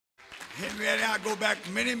Henrietta and I go back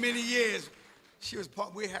many, many years. She was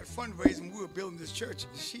part. We had fundraising. We were building this church.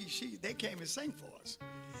 They came and sang for us,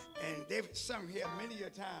 and they've sung here many a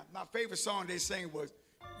time. My favorite song they sang was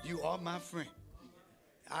 "You Are My Friend."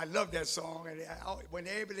 I love that song, and when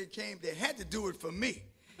everybody came, they had to do it for me.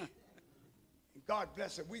 God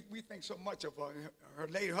bless her. We think so much of her. Her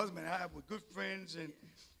late husband and I were good friends, and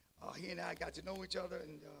he and I got to know each other.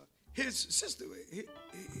 And his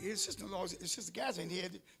sister-in-law, his sister Gattison here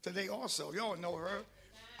today also. Y'all know her.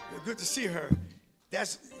 Good to see her.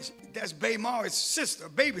 That's Bay Morris' sister,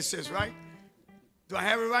 baby sis, right? Do I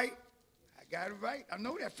have it right? I got it right. I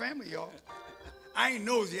know that family, y'all. I ain't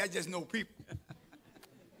nosy. I just know people.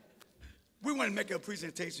 We want to make a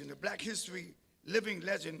presentation. The Black History Living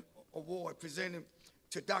Legend Award presented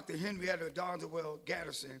to Dr. Henrietta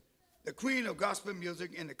Doswell-Gattison, the Queen of Gospel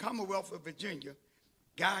Music in the Commonwealth of Virginia,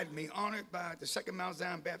 guide me, honored by the Second Mount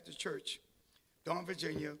Zion Baptist Church, Dawn,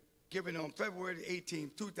 Virginia, given on February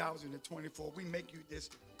 18, 2024. We make you this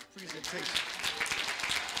presentation.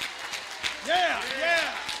 Yeah,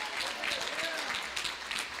 yeah.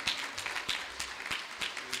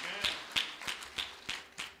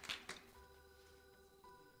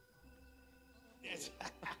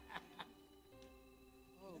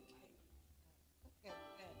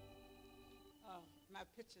 My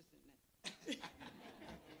picture's in it.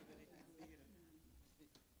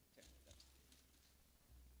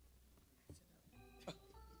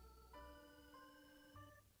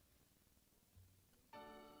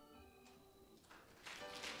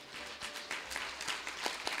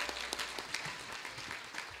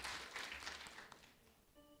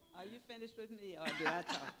 Are you finished with me, or do I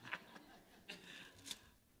talk?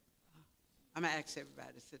 I'm going to ask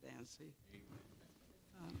everybody to sit down, see.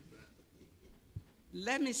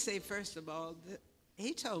 Let me say, first of all,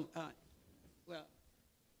 he told, well,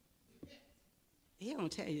 he don't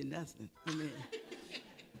tell you nothing. I mean,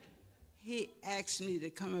 he asked me to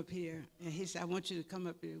come up here, and he said, I want you to come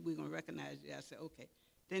up here. We're going to recognize you. I said, okay.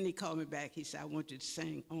 Then he called me back. He said, I want you to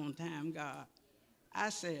sing On Time, God.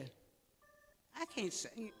 I said, I can't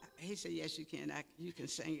sing. He said, yes, you can. You can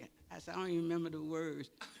sing it. I said, I don't even remember the words.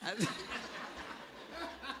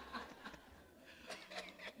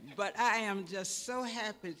 But I am just so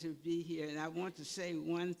happy to be here, and I want to say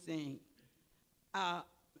one thing.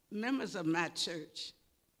 Members of my church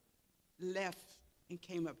left and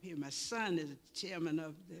came up here. My son is chairman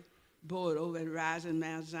of the board over at Rising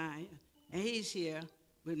Mount Zion, and he's here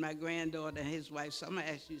with my granddaughter and his wife, so I'm going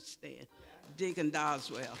to ask you to stand. Deacon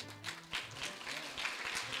Doswell.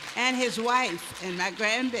 And his wife and my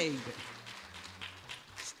grandbaby.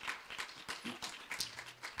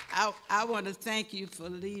 I want to thank you for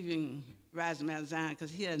leaving Rising Mount Zion,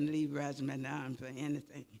 because he doesn't leave Rising Mount Zion for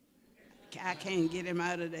anything. I can't get him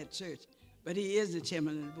out of that church. But he is the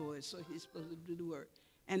chairman of the board, so he's supposed to do the work.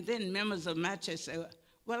 And then members of my church say,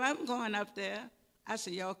 well, I'm going up there. I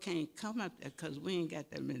said, y'all can't come up there because we ain't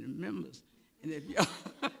got that many members. And if y'all,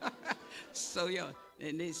 so y'all,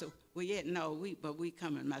 and they said, well, yeah, no, but we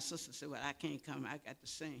coming. My sister said, well, I can't come. I got to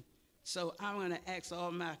sing. So I'm going to ask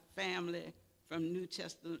all my family from New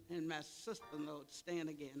Chester and my sister-in-law to stand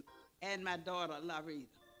again, and my daughter, Larita.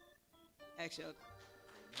 Actually,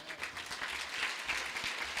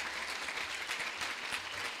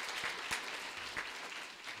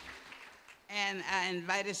 and I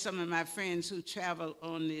invited some of my friends who travel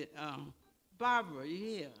on the, Barbara, you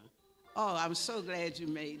here? Oh, I'm so glad you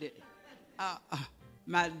made it.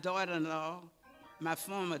 My daughter-in-law, my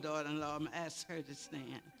former daughter-in-law, I'm going to ask her to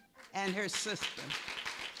stand, and her sister.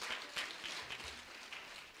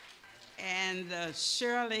 And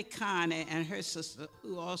Shirley Connie and her sister,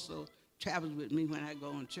 who also travels with me when I go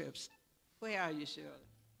on trips. Where are you, Shirley?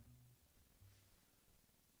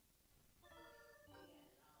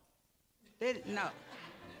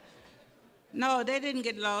 No, they didn't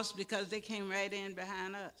get lost because they came right in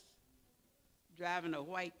behind us, driving a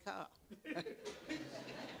white car.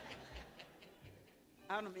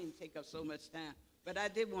 I don't mean to take up so much time, but I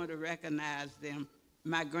did want to recognize them.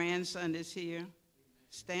 My grandson is here.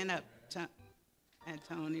 Stand up,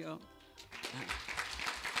 Antonio.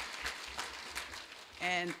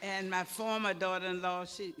 And my former daughter-in-law,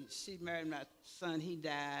 she married my son. He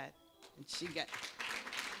died, and she got.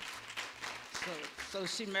 So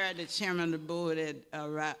she married the chairman of the board at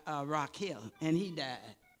Rock Hill, and he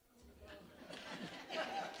died.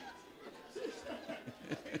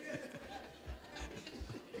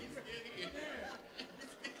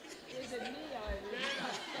 Is it me or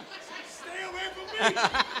Stay away from me.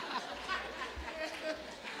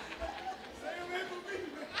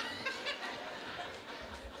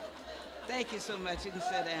 Thank you so much. You can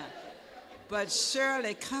sit down. But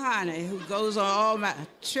Shirley Carney, who goes on all my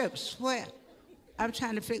trips, where? I'm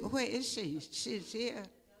trying to figure, where is she? She's here.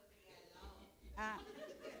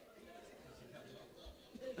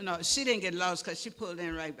 No, she didn't get lost because she pulled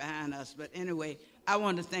in right behind us. But anyway, I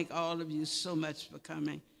want to thank all of you so much for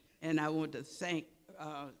coming. And I want to thank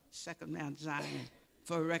Second Mount Zion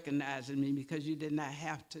for recognizing me, because you did not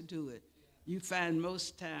have to do it. You find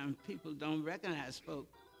most time people don't recognize folk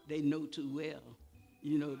they know too well.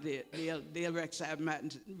 You know, they'll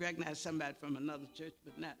recognize somebody from another church,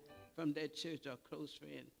 but not from their church or close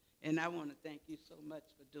friend. And I want to thank you so much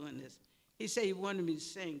for doing this. He said he wanted me to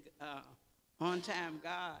sing On Time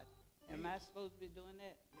God. Am I supposed to be doing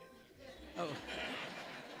that? Oh.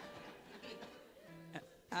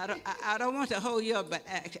 I don't want to hold you up, but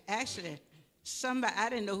actually, somebody, I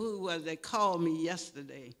didn't know who it was, they called me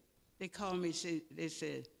yesterday. They called me, they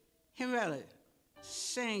said, Henrietta,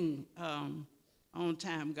 sing On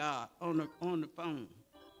Time God on the phone.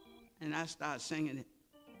 And I started singing it.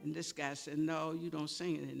 And this guy said, no, you don't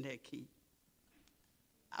sing it in that key.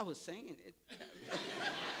 I was singing it.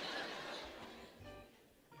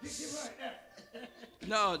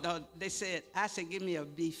 No, they said, I said, give me a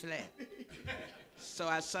B flat. So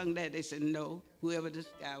I sung that. They said, no, whoever this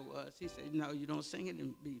guy was. He said, no, you don't sing it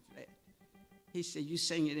in B flat. He said, you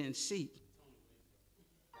sing it in C.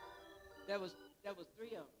 There was three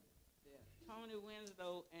of them there. Tony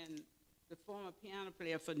Winslow and the former piano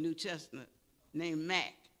player for New Chestnut named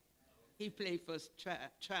Mac. He played for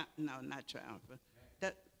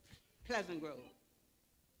Pleasant Grove.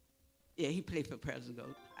 Yeah, he played for Pleasant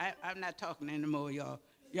Grove. I'm not talking anymore, y'all.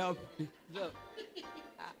 Y'all, look,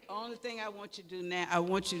 only thing I want you to do now, I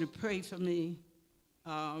want you to pray for me.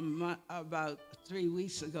 About 3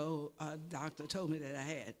 weeks ago, a doctor told me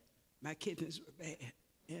that my kidneys were bad.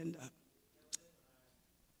 And,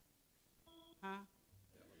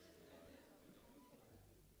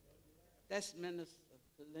 That's Minister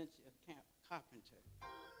Valencia Carpenter.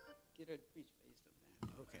 Get her to preach for you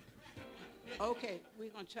sometime. Okay. Okay,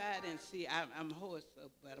 we're going to try it and see. I'm hoarse,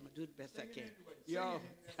 but I'm going to do the best I can. Y'all,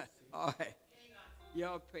 all right.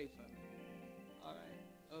 Y'all pray for me. All right.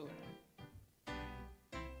 All right.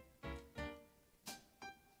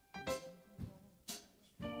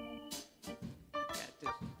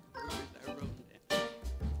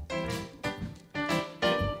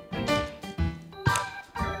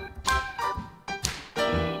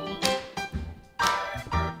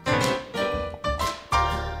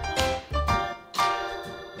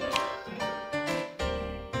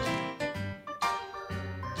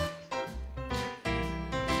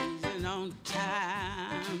 On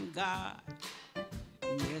time, God.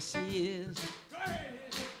 Yes, he is.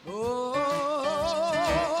 Oh,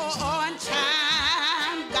 on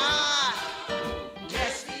time, God.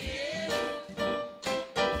 Yes, he is.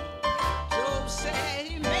 Job said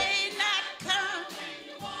he may not come,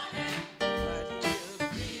 but he'll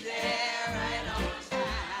be there right on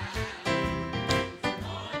time.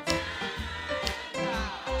 On time,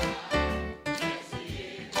 God. Yes, he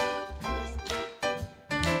is.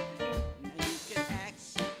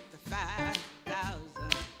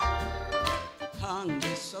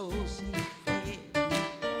 Hungry souls.